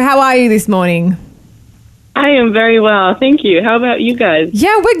the show. How are you this morning? I am very well. Thank you. How about you guys?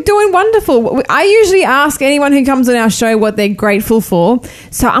 Yeah, we're doing wonderful. I usually ask anyone who comes on our show what they're grateful for.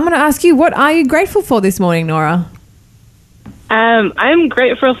 So I'm going to ask you, what are you grateful for this morning, Nora? I'm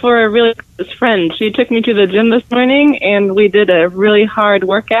grateful for a really close friend. She took me to the gym this morning, and we did a really hard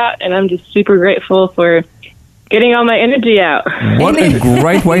workout, and I'm just super grateful for getting all my energy out. What a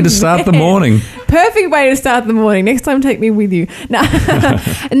great way to start the morning. Perfect way to start the morning. Next time, take me with you. No.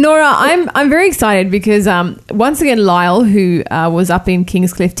 Nora, I'm very excited because once again, Lyle, who was up in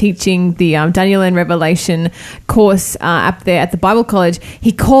Kingscliff teaching the Daniel and Revelation course up there at the Bible College,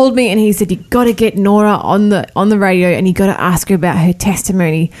 he called me and he said, "You got to get Nora on the radio, and you got to ask her about her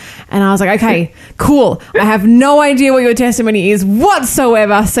testimony." And I was like, "Okay, cool. I have no idea what your testimony is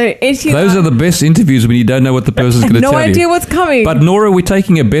whatsoever." So Those are the best interviews when you don't know what the person's going to no tell you. idea what's coming. But Nora, we're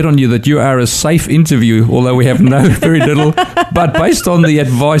taking a bet on you that you are a safe interview, although we have very little. But based on the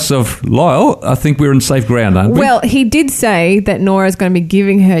advice of Lyle, I think we're in safe ground, aren't we? Well, he did say that Nora's going to be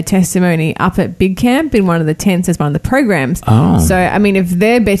giving her testimony up at Big Camp in one of the tents as one of the programs. Oh. So, I mean, if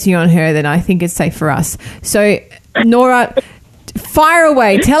they're betting on her, then I think it's safe for us. So, Nora, fire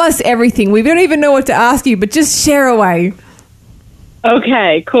away. Tell us everything. We don't even know what to ask you, but just share away.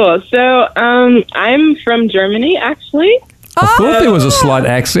 Okay, cool. So I'm from Germany, actually. I thought there was a slight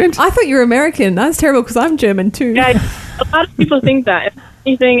accent. I thought you were American. That's terrible because I'm German too. Yeah, a lot of people think that. And the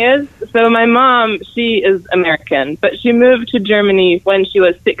funny thing is, so my mom, she is American, but she moved to Germany when she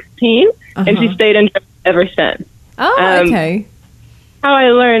was 16, and she stayed in Germany ever since. Oh, okay. How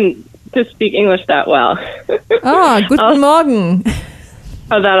I learned to speak English that well. Oh, guten Morgen.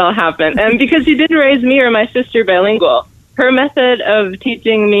 How that all happened. And because she didn't raise me or my sister bilingual, her method of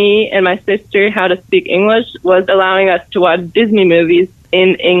teaching me and my sister how to speak English was allowing us to watch Disney movies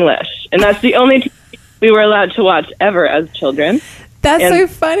in English. And that's the only TV we were allowed to watch ever as children. That's so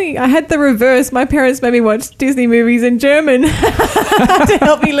funny. I had the reverse. My parents made me watch Disney movies in German to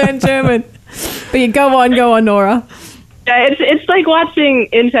help me learn German. But you go on, Nora. Yeah, it's like watching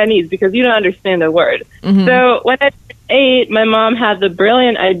in Chinese because you don't understand a word. Mm-hmm. So when I was 8, my mom had the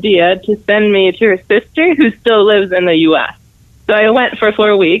brilliant idea to send me to her sister who still lives in the U.S. So I went for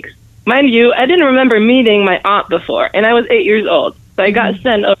 4 weeks. Mind you, I didn't remember meeting my aunt before, and I was 8 years old. So I got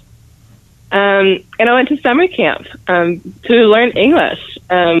sent over. And I went to summer camp to learn English.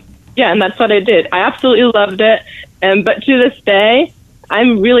 And that's what I did. I absolutely loved it. But to this day,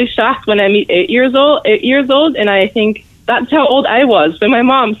 I'm really shocked when I meet 8 years old, and I think that's how old I was when my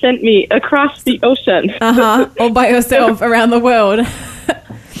mom sent me across the ocean. All by yourself around the world.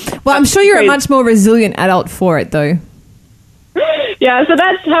 Well, I'm sure you're a much more resilient adult for it, though. Yeah, so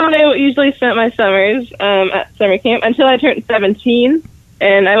that's how I usually spent my summers at summer camp until I turned 17,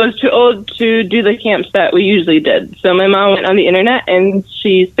 and I was too old to do the camps that we usually did. So my mom went on the internet, and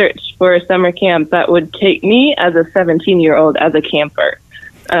she searched for a summer camp that would take me as a 17-year-old as a camper.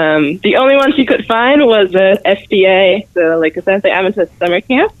 The only one she could find was a SDA, so like a Seventh-day Adventist summer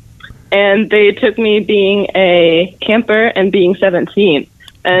camp, and they took me being a camper and being 17.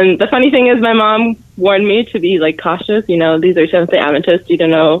 And the funny thing is, my mom warned me to be like cautious. You know, these are Seventh-day Adventists. You don't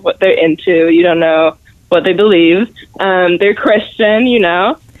know what they're into. You don't know what they believe. They're Christian. You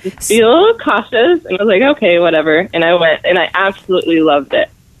know, just be a little cautious. And I was like, okay, whatever. And I went, and I absolutely loved it.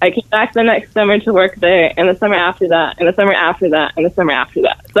 I came back the next summer to work there, and the summer after that, and the summer after that, and the summer after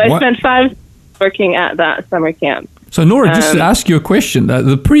that. So I spent 5 working at that summer camp. So, Nora, just to ask you a question,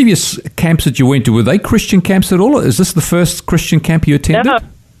 the previous camps that you went to, were they Christian camps at all? Or is this the first Christian camp you attended?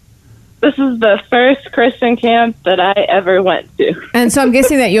 this is the first Christian camp that I ever went to. And so I'm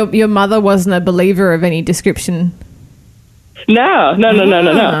guessing that your mother wasn't a believer of any description. No.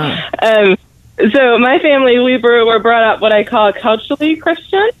 So my family, we were brought up what I call culturally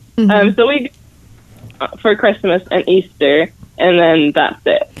Christian. So we for Christmas and Easter, and then that's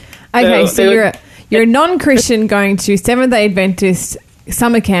it. Okay, so you're a non-Christian going to Seventh-day Adventist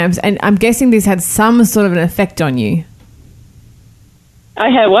summer camps, and I'm guessing this had some sort of an effect on you. I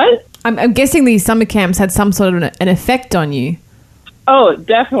had what? I'm guessing these summer camps had some sort of an effect on you. Oh,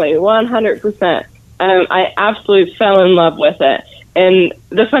 definitely, 100%. I absolutely fell in love with it. And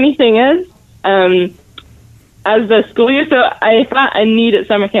the funny thing is, as the school year, so I thought I needed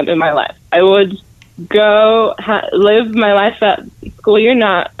summer camp in my life. I would go live my life at school year,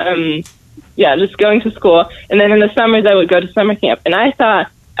 not, just going to school. And then in the summers, I would go to summer camp. And I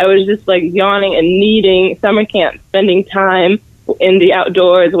thought I was just like yawning and needing summer camp, spending time in the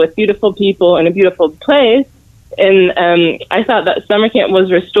outdoors with beautiful people in a beautiful place. And I thought that summer camp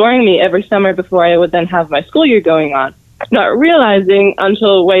was restoring me every summer before I would then have my school year going on. Not realizing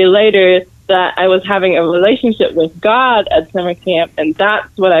until way later that I was having a relationship with God at summer camp, and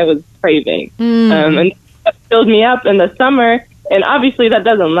that's what I was craving. And that filled me up in the summer. And obviously that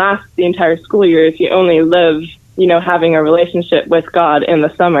doesn't last the entire school year if you only live, having a relationship with God in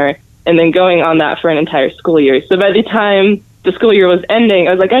the summer and then going on that for an entire school year. So by the time the school year was ending,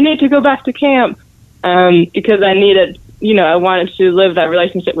 I was like, I need to go back to camp because I needed, I wanted to live that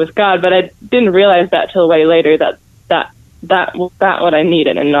relationship with God. But I didn't realize that till way later that what I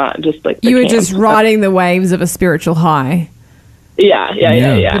needed, and not just like you were just riding the waves of a spiritual high. Yeah.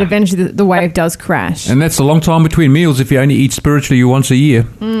 But eventually the wave does crash. And that's a long time between meals if you only eat spiritually once a year.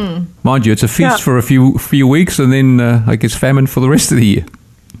 Mind you, it's a feast for a few weeks, and then I guess famine for the rest of the year.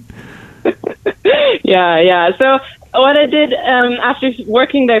 Yeah. So what I did after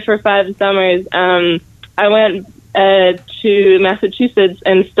working there for 5 summers, I went to Massachusetts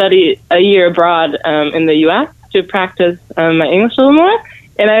and studied a year abroad in the U.S. to practice my English a little more.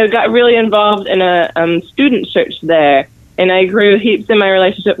 And I got really involved in a student church there. And I grew heaps in my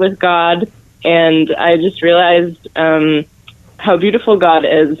relationship with God. And I just realized how beautiful God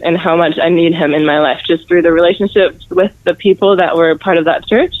is and how much I need him in my life, just through the relationships with the people that were part of that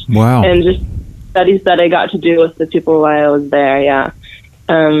church. Wow. And just studies that I got to do with the people while I was there, yeah.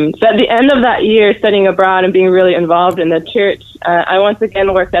 So at the end of that year, studying abroad and being really involved in the church, I once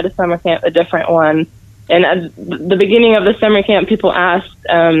again worked at a summer camp, a different one. And at the beginning of the summer camp, people asked,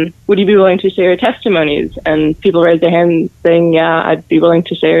 would you be willing to share your testimonies? And people raised their hand saying, yeah, I'd be willing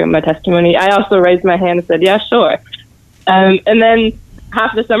to share my testimony. I also raised my hand and said, yeah, sure. And then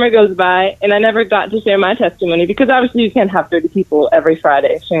half the summer goes by, and I never got to share my testimony because obviously you can't have 30 people every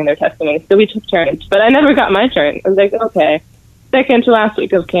Friday sharing their testimony. So we took turns, but I never got my turn. I was like, okay, second to last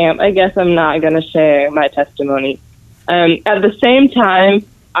week of camp, I guess I'm not going to share my testimony. At the same time,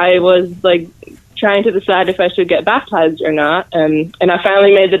 I was like trying to decide if I should get baptized or not. And I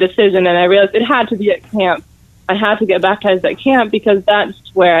finally made the decision, and I realized it had to be at camp. I had to get baptized at camp because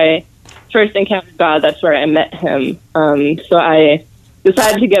that's where I first encountered God. That's where I met him. So I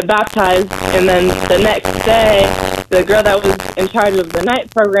decided to get baptized, and then the next day, the girl that was in charge of the night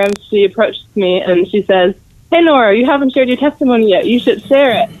program, she approached me and she says, hey, Nora, you haven't shared your testimony yet. You should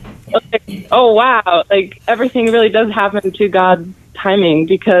share it. I was like, oh, wow. Like, everything really does happen to God's timing,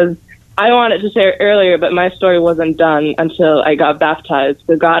 because I wanted to share it earlier, but my story wasn't done until I got baptized.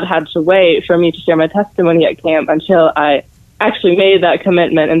 So God had to wait for me to share my testimony at camp until I actually made that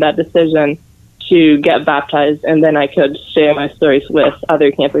commitment and that decision to get baptized, and then I could share my stories with other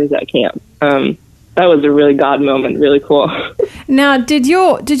campers at camp. That was a really God moment, really cool. Now, did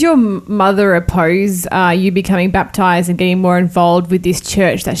your mother oppose you becoming baptized and getting more involved with this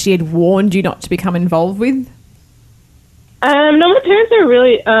church that she had warned you not to become involved with? No, my parents are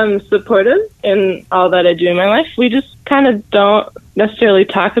really supportive in all that I do in my life. We just kind of don't necessarily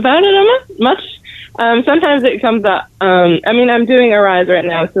talk about it much. Sometimes it comes up. I'm doing Arise right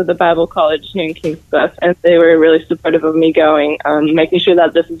now, so the Bible college here in King's Bluff, and they were really supportive of me going, making sure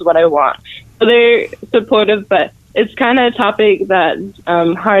that this is what I want. So they're supportive, but it's kind of a topic that's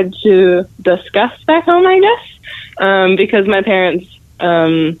hard to discuss back home, I guess, because my parents,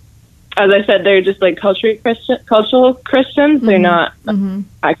 as I said, they're just like cultural Christians. They're not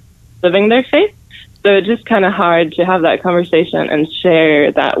actually living their faith. So it's just kind of hard to have that conversation and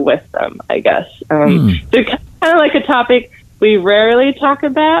share that with them, I guess. So it's kind of like a topic we rarely talk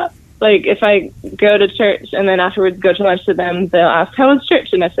about. Like if I go to church and then afterwards go to lunch to them, they'll ask, how was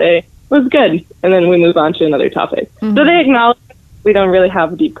church? And I say, it was good. And then we move on to another topic. So they acknowledge we don't really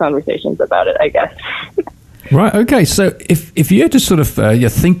have deep conversations about it, I guess. Right. Okay. So if you had to sort of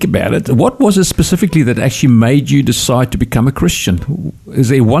think about it, what was it specifically that actually made you decide to become a Christian? Is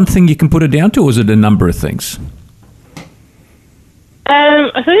there one thing you can put it down to, or is it a number of things?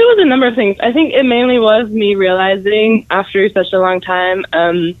 I think it was a number of things. I think it mainly was me realizing after such a long time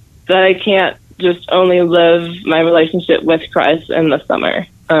that I can't just only live my relationship with Christ in the summer.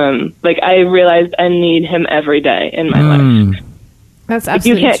 I realized I need him every day in my life. That's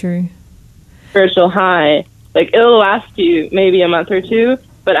absolutely true. Spiritual high, it'll last you maybe a month or two,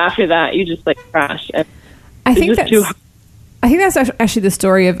 but after that you just crash. And I think that's actually the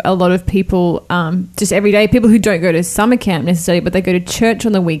story of a lot of people, just every day, people who don't go to summer camp necessarily, but they go to church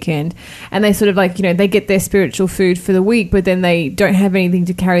on the weekend, and they sort of they get their spiritual food for the week, but then they don't have anything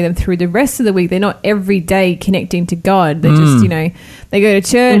to carry them through the rest of the week. They're not every day connecting to God. They're just, they go to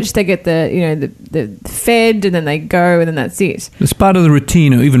church, they get the fed, and then they go, and then that's it. It's part of the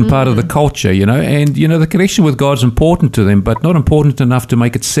routine, or even part of the culture, and the connection with God's important to them, but not important enough to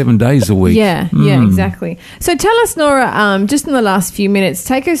make it 7 days a week. Yeah, exactly. So tell us, Nora, just in the last few minutes,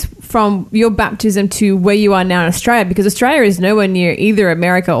 take us from your baptism to where you are now in Australia, because Australia is nowhere near either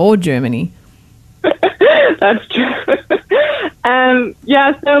America or Germany. That's true.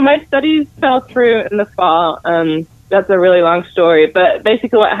 So my studies fell through in the fall. That's a really long story, but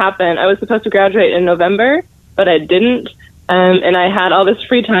basically what happened, I was supposed to graduate in November, but I didn't, and I had all this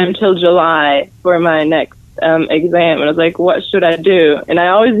free time till July for my next exam, and I was like, what should I do? And I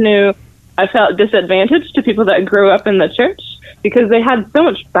always knew I felt disadvantaged to people that grew up in the church because they had so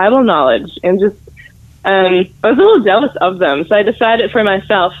much Bible knowledge, and just I was a little jealous of them. So I decided for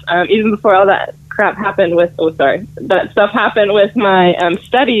myself, even before all that crap happened that stuff happened with my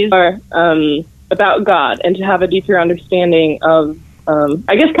studies, or about God, and to have a deeper understanding of,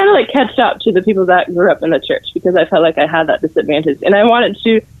 I guess, kind of catch up to the people that grew up in the church, because I felt like I had that disadvantage, and I wanted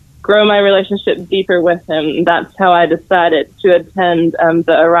to grow my relationship deeper with him. That's how I decided to attend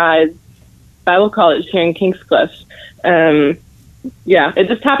the Arise Bible College here in Kingscliff. It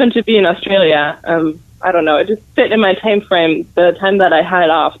just happened to be in Australia. I don't know, it just fit in my time frame, the time that I had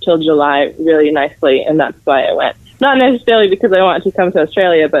off till July, really nicely, and that's why I went. Not necessarily because I wanted to come to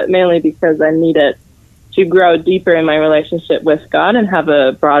Australia, but mainly because I needed to grow deeper in my relationship with God and have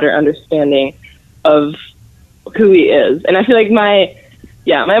a broader understanding of who he is. And I feel like my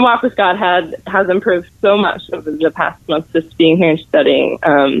walk with God has improved so much over the past month, just being here and studying.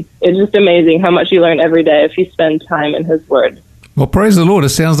 It's just amazing how much you learn every day if you spend time in his word. Well, praise the Lord. It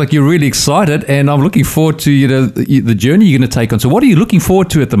sounds like you're really excited, and I'm looking forward to the journey you're going to take on. So what are you looking forward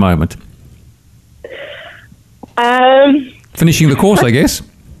to at the moment? Finishing the course, I guess.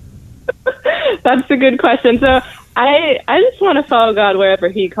 That's a good question. So I just want to follow God wherever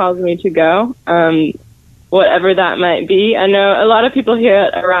he calls me to go, whatever that might be. I know a lot of people here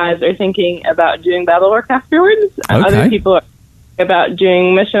at Arise are thinking about doing Bible work afterwards. Okay. Other people are thinking about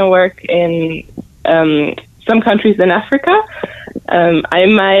doing mission work in some countries in Africa.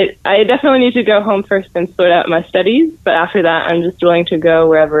 I definitely need to go home first and sort out my studies, but after that, I'm just willing to go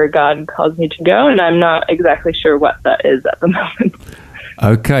wherever God calls me to go, and I'm not exactly sure what that is at the moment.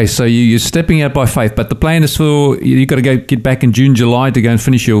 Okay, so you're stepping out by faith, but the plan is you've got to get back in June, July to go and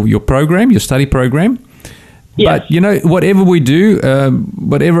finish your program, your study program. Yes. But, whatever we do,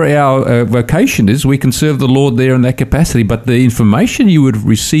 whatever our vocation is, we can serve the Lord there in that capacity. But the information you would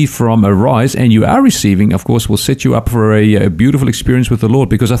receive from Arise, and you are receiving, of course, will set you up for a beautiful experience with the Lord.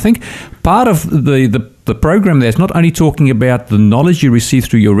 Because I think part of the program there is not only talking about the knowledge you receive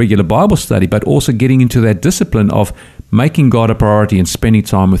through your regular Bible study, but also getting into that discipline of making God a priority and spending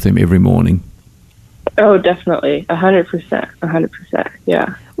time with him every morning. Oh, definitely. 100%.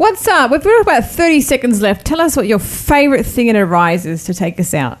 Yeah. What's up? We've got about 30 seconds left. Tell us what your favorite thing in Arise is to take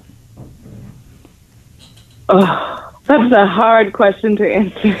us out. Oh, that's a hard question to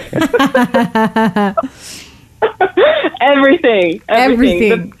answer. Everything.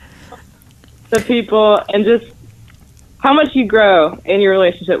 The people, and just how much you grow in your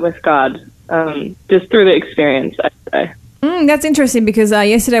relationship with God, just through the experience, I'd say. That's interesting, because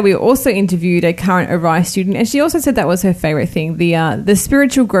yesterday we also interviewed a current Arise student, and she also said that was her favorite thing, the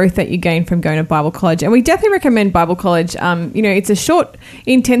spiritual growth that you gain from going to Bible college. And we definitely recommend Bible college. It's a short,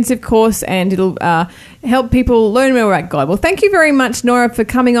 intensive course, and it'll help people learn more about God. Well, thank you very much, Nora, for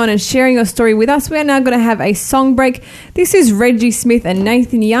coming on and sharing your story with us. We are now going to have a song break. This is Reggie Smith and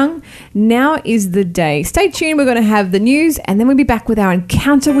Nathan Young. Now is the day. Stay tuned. We're going to have the news, and then we'll be back with our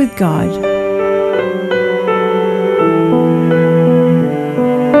encounter with God.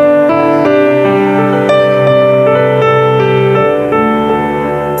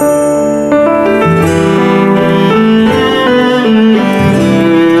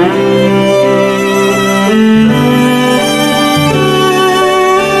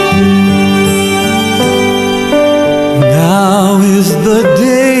 the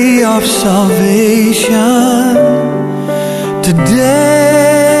day of salvation. Today,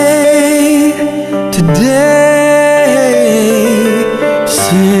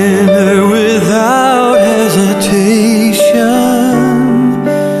 sinner without hesitation,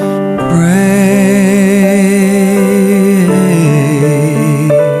 pray.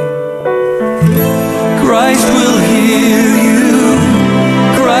 Christ will hear you,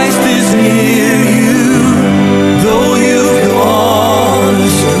 Christ is near you, though you've gone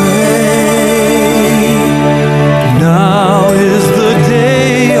astray. Now is the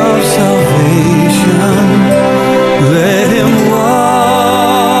day of salvation. Let him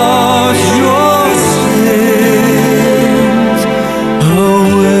wash your sins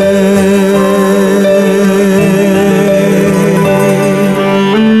away.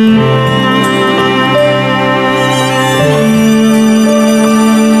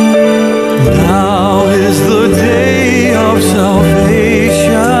 Now is the day of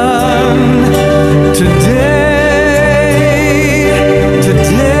salvation. Today,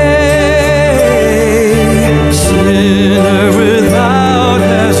 sinner without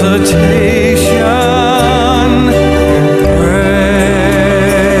hesitation, pray.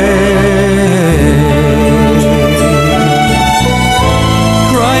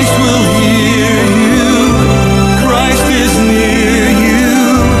 Christ will hear you, Christ is near you,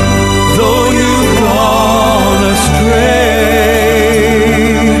 though you've gone astray.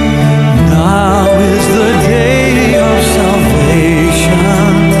 Now is the day of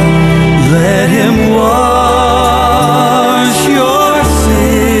salvation. Let him wash your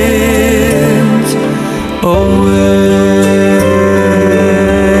sins away.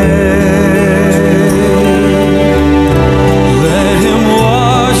 Let him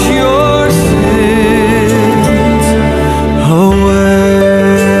wash your sins away.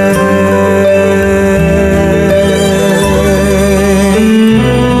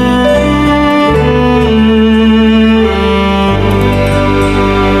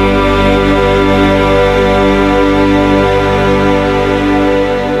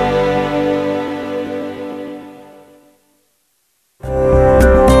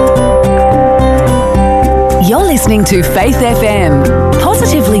 You're listening to Faith FM,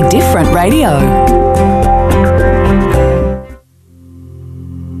 positively different radio.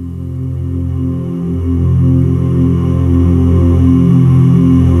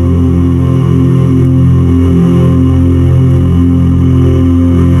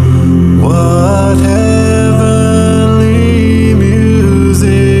 What heavenly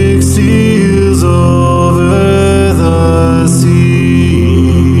music steals over the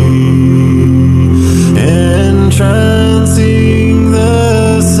sea, entrancing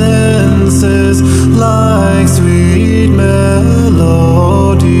the senses.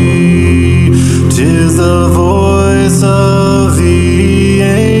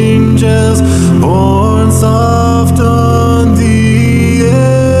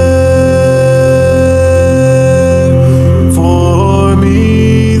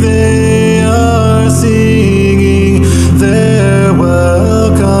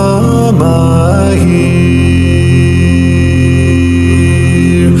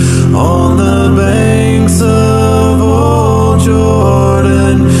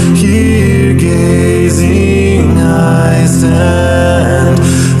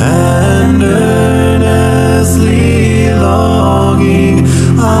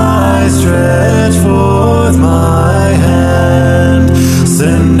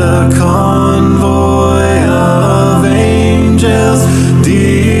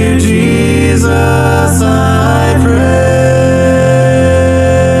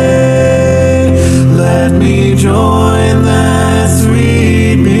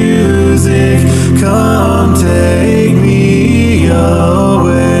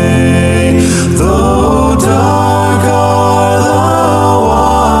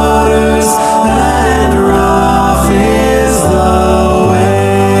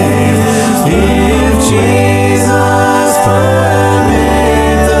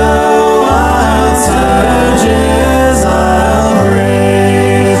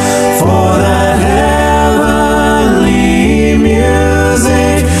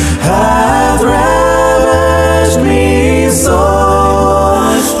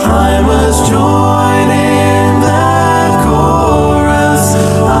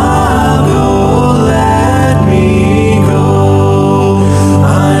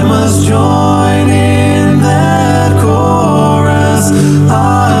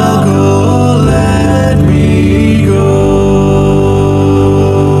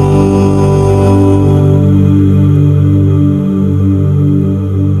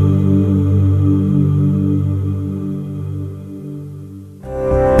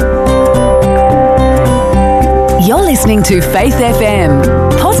 listening to Faith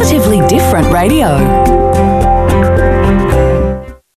FM, positively different radio.